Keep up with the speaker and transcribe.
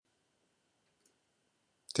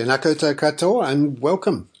Tēnā koutou katoa and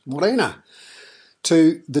welcome, morena,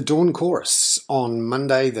 to the Dawn Chorus on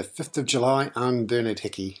Monday the 5th of July. I'm Bernard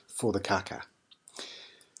Hickey for the Kaka.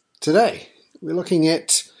 Today we're looking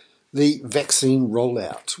at the vaccine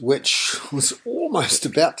rollout, which was almost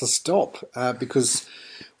about to stop because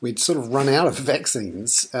we'd sort of run out of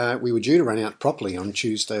vaccines. We were due to run out properly on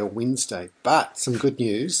Tuesday or Wednesday, but some good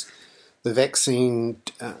news. The vaccine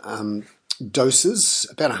doses,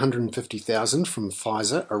 about 150,000 from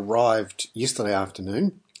Pfizer, arrived yesterday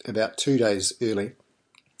afternoon, about 2 days early,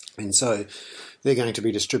 and so they're going to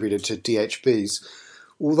be distributed to DHBs.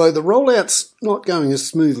 Although the rollout's not going as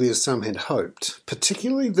smoothly as some had hoped,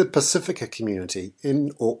 particularly the Pacifica community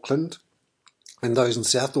in Auckland and those in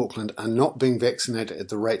South Auckland are not being vaccinated at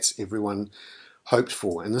the rates everyone hoped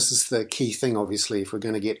for. And this is the key thing, obviously, if we're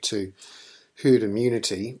going to get to herd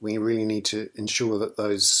immunity, we really need to ensure that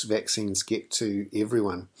those vaccines get to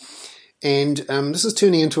everyone. And this is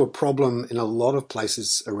turning into a problem in a lot of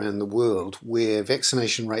places around the world where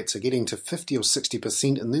vaccination rates are getting to 50 or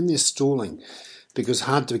 60% and then they're stalling because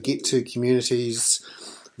hard to get to communities,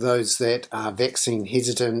 those that are vaccine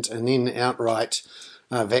hesitant and then outright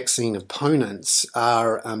vaccine opponents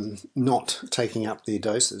are not taking up their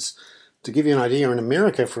doses. To give you an idea, in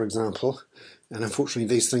America, for example, and unfortunately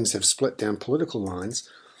these things have split down political lines,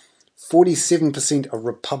 47% of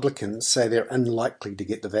Republicans say they're unlikely to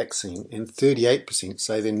get the vaccine and 38%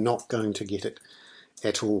 say they're not going to get it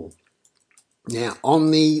at all. Now,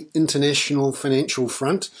 on the international financial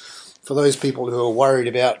front, for those people who are worried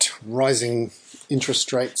about rising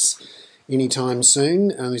interest rates anytime soon,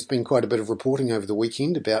 there's been quite a bit of reporting over the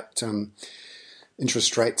weekend about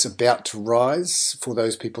interest rates about to rise for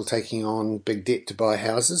those people taking on big debt to buy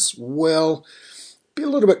houses. Well, be a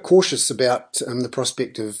little bit cautious about the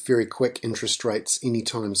prospect of very quick interest rates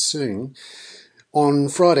anytime soon. On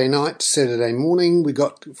Friday night, Saturday morning, we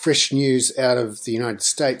got fresh news out of the United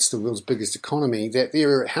States, the world's biggest economy, that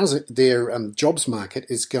their jobs market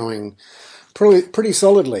is going pretty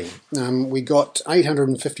solidly. We got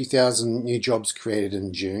 850,000 new jobs created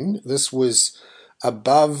in June. This was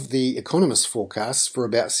above the economist forecast for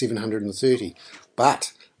about 730,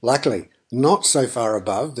 but luckily not so far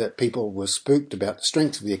above that people were spooked about the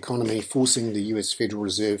strength of the economy, forcing the US Federal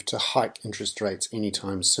Reserve to hike interest rates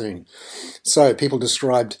anytime soon. So people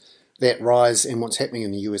described that rise in what's happening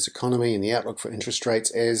in the US economy and the outlook for interest rates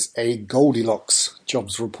as a Goldilocks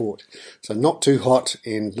jobs report. So not too hot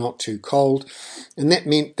and not too cold. And that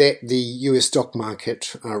meant that the US stock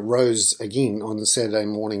market rose again on the Saturday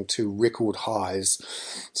morning to record highs.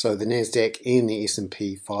 So the NASDAQ and the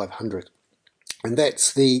S&P 500. And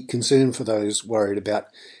that's the concern for those worried about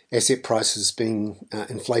asset prices being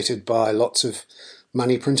inflated by lots of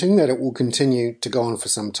money printing, that it will continue to go on for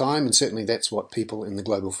some time, and certainly that's what people in the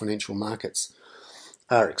global financial markets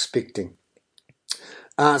are expecting.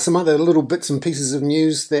 Some other little bits and pieces of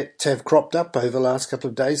news that have cropped up over the last couple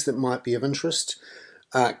of days that might be of interest.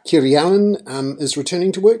 Kiri Allen is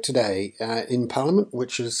returning to work today in Parliament,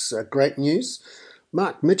 which is great news.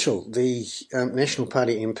 Mark Mitchell, the National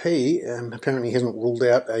Party MP, apparently hasn't ruled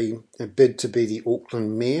out a bid to be the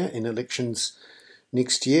Auckland Mayor in elections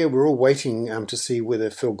next year. We're all waiting to see whether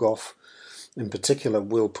Phil Goff in particular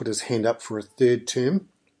will put his hand up for a third term.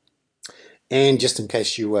 And just in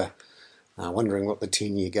case you were wondering what the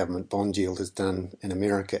 10-year government bond yield has done in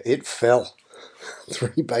America, it fell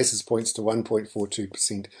 3 basis points to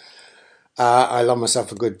 1.42%. I love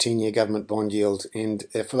myself a good 10-year government bond yield, and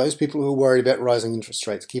for those people who are worried about rising interest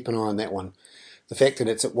rates, keep an eye on that one. The fact that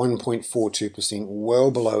it's at 1.42%, well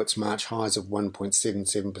below its March highs of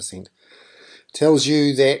 1.77%, tells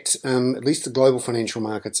you that at least the global financial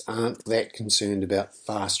markets aren't that concerned about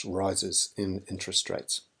fast rises in interest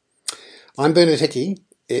rates. I'm Bernard Hickey.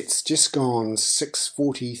 It's just gone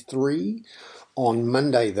 6:43 on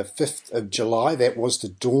Monday the 5th of July. That was the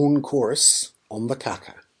Dawn Chorus on the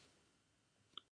Kaka.